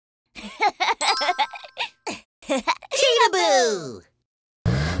Cheetahboo!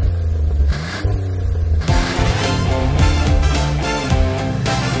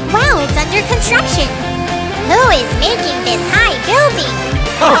 Wow, it's under construction. Who is making this high building?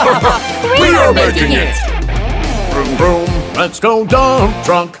 We are making it! Vroom, vroom, let's go dump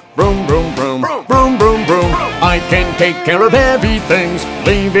truck. Vroom, vroom, vroom, vroom, vroom, vroom. I can take care of heavy things.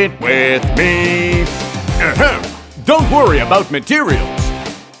 Leave it with me. Ahem. Don't worry about materials.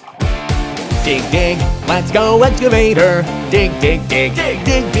 Dig, dig, let's go excavator. Dig, dig, dig, dig,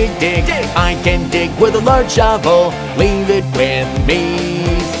 dig, dig, dig. I can dig with a large shovel. Leave it with me.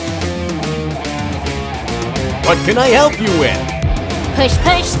 What can I help you with? Push,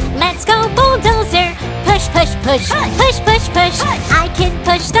 push, let's go bulldozer. Push, push, push, push, push, push. I can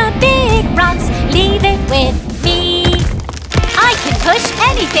push the big rocks. Leave it with me. I can push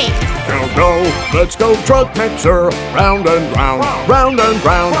anything. Now go, let's go truck mixer. Round and round, round and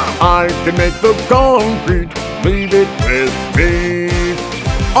round. I can make the concrete. Leave it with me.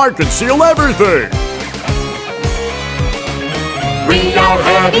 I can seal everything. We are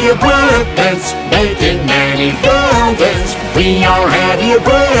heavy equipment, making many buildings. We are heavy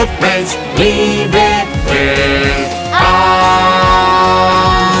equipment, leave it with us.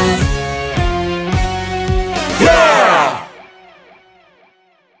 Yeah!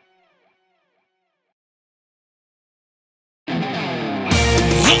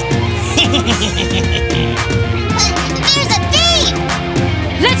 There's a thief!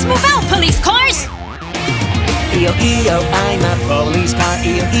 Let's move out, police cars! E-O-E-O, I'm a police car.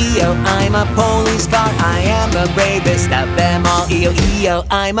 E-O-E-O, I'm a police car. I am the bravest of them all. E-O-E-O,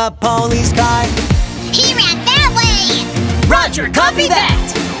 I'm a police car. He ran that way! Roger, copy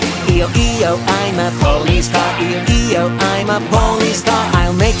that! E-O-E-O, I'm a police car. E-O-E-O, I'm a police car.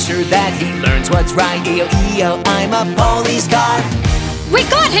 I'll make sure that he learns what's right. E-O-E-O, I'm a police car. We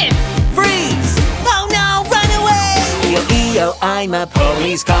got him! Freeze! Oh no, run away! E-O-E-O, I'm a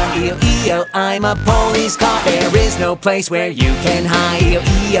police car. E-O-E-O, I'm a police car. There is no place where you can hide.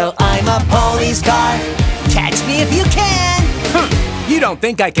 E-O-E-O, I'm a police car. Catch me if you can! You don't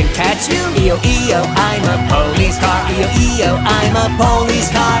think I can catch you? E-O-E-O, I'm a police car. E-O-E-O, I'm a police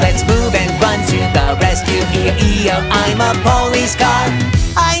car. Let's move and run to the rescue. E-O-E-O, I'm a police car.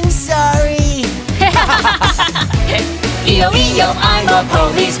 I'm sorry. E-O-E-O, I'm a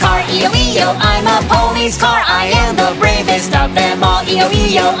police car. E-O-E-O, I'm a police car. I am the bravest of them all.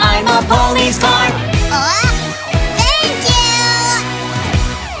 E-O-E-O, I'm a police car. Thank you!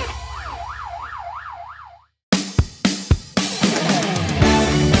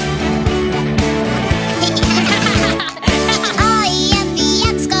 I am the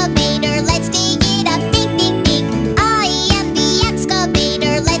excavator. Let's dig it up. Dig, dig, dig. I am the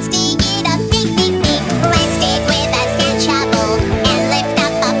excavator. Let's dig it up. Dig, dig, dig. Let's dig with a sand shovel and lift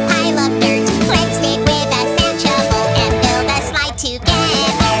up a pile of dirt. Let's dig with a sand shovel and build a slide together.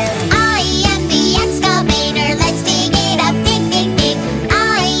 I am the excavator. Let's dig it up. Dig, dig, dig.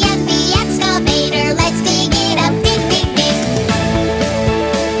 I am the excavator. Let's dig it up. Dig, dig, dig.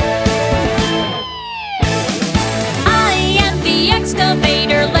 I am the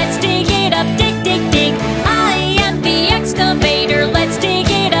excavator. Let's dig it up. Dig, dig, dig. I am the excavator. Let's dig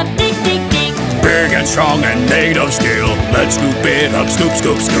it up. Dig, dig, dig. Big and strong and made of steel. Let's scoop it up, scoop,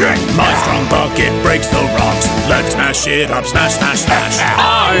 scoop, scoop. My strong bucket breaks the rocks. Let's smash it up, smash, smash, smash.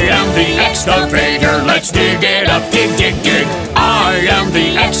 I am the excavator. Let's dig it up, dig, dig, dig. I am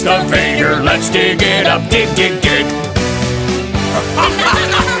the excavator. Let's dig it up, dig, dig, dig.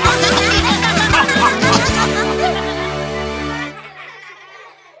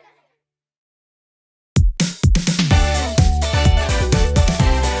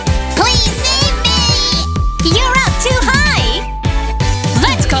 Please save me! You're up too high!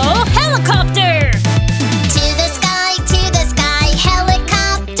 Let's go helicopter! To the sky,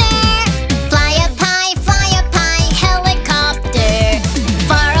 helicopter. Fly up high, helicopter.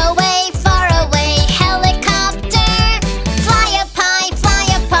 Far away, helicopter. Fly up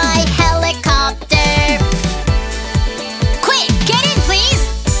high, helicopter. Quick, get in, please!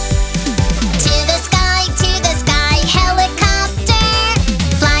 To the sky, helicopter.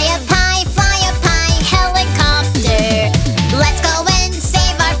 Fly up high, helicopter. Let's go and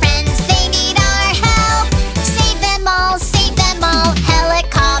save our friends, they need our help. Save them all,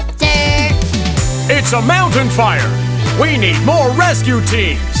 helicopter. It's a mountain fire. We need more rescue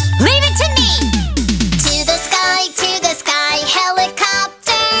teams. Leave it to me! To the sky,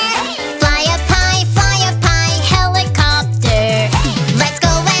 helicopter. Fly up high, helicopter. Let's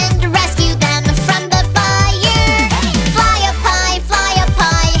go and rescue them from the fire. Fly up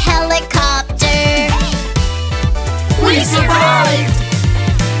high, helicopter. We survived!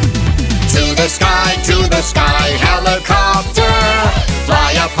 the sky, helicopter.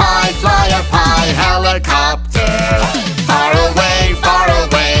 Fly up high, helicopter. Far away,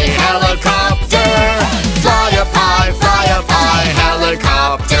 helicopter. Fly up high,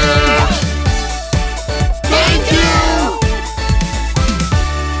 helicopter. Thank you!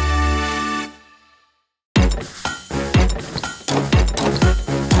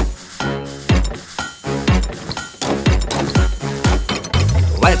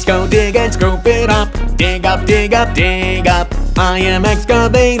 Let's go dig and scoop it up. Dig up, dig up, dig up. I am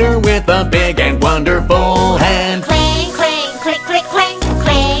Excavator with a big and wonderful hand. Clang, clang, click, click, clang.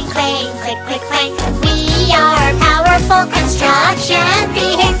 Clang, clang, click, click, clang. We are powerful construction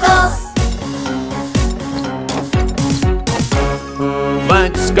vehicles.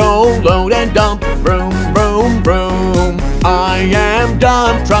 Let's go load and dump. Vroom, vroom, vroom. I am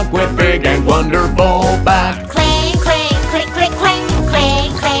dump truck with big and wonderful back. Clang, clang, click, click, clang.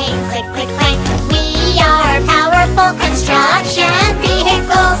 Clang, clang, click, click, clang. We are powerful construction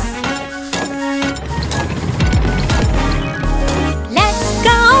vehicles. Let's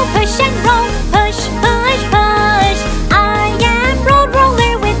go push and roll, push, push, push. I am road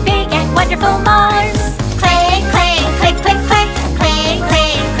roller with big and wonderful arms. Clang, clang, click, click, clang. Clang,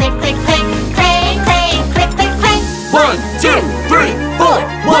 clang, click, click, clang. Clang, clang, click, click, clang. 1, 2, 3, 4.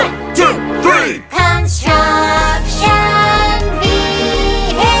 1, 2, 3. Construction vehicles.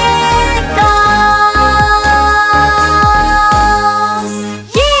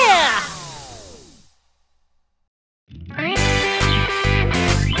 Yeah!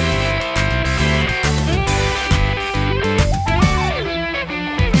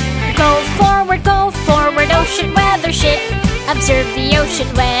 Go forward, ocean weather ship. Observe the ocean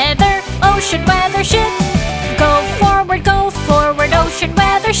weather ship. Go forward, ocean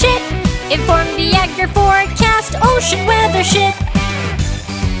weather ship. Inform the Agner forecast, ocean weather ship.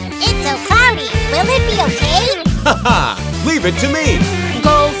 It's so cloudy. Will it be okay? Haha! Leave it to me!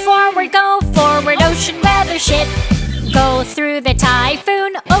 Go forward, ocean weather ship. Go through the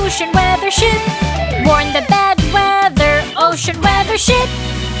typhoon, ocean weather ship. Warn the bad weather, ocean weather ship.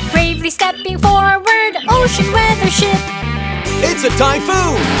 Bravely stepping forward, ocean weather ship. It's a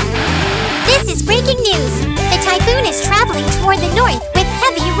typhoon! This is breaking news. The typhoon is traveling toward the north with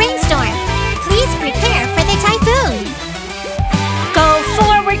heavy rainstorm. Please prepare for the typhoon. Go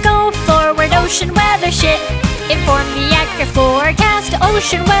forward, ocean weather ship. Inform the Agner forecast,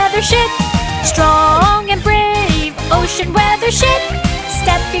 ocean weather ship. Strong and brave, ocean weather ship.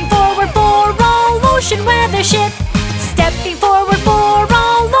 Stepping forward for all, ocean weather ship. Stepping forward for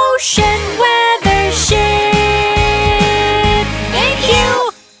all, ocean weather ship. Thank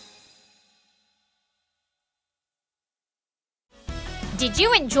you! Did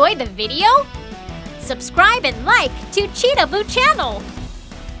you enjoy the video? Subscribe and like to Cheetahboo channel.